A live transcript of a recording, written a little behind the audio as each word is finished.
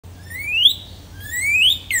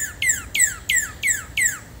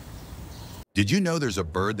Did you know there's a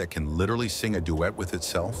bird that can literally sing a duet with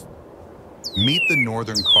itself? Meet the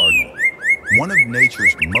Northern Cardinal, one of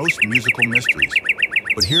nature's most musical mysteries.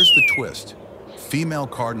 But here's the twist. Female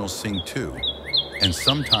cardinals sing too, and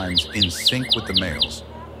sometimes in sync with the males,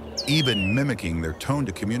 even mimicking their tone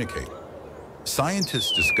to communicate.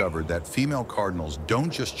 Scientists discovered that female cardinals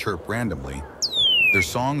don't just chirp randomly. Their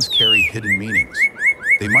songs carry hidden meanings.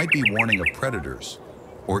 They might be warning of predators,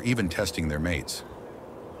 or even testing their mates.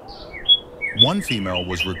 One female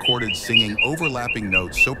was recorded singing overlapping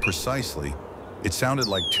notes so precisely, it sounded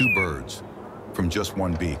like two birds from just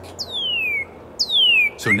one beak.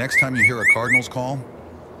 So next time you hear a cardinal's call,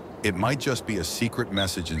 it might just be a secret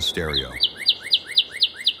message in stereo.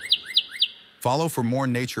 Follow for more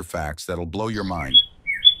nature facts that'll blow your mind.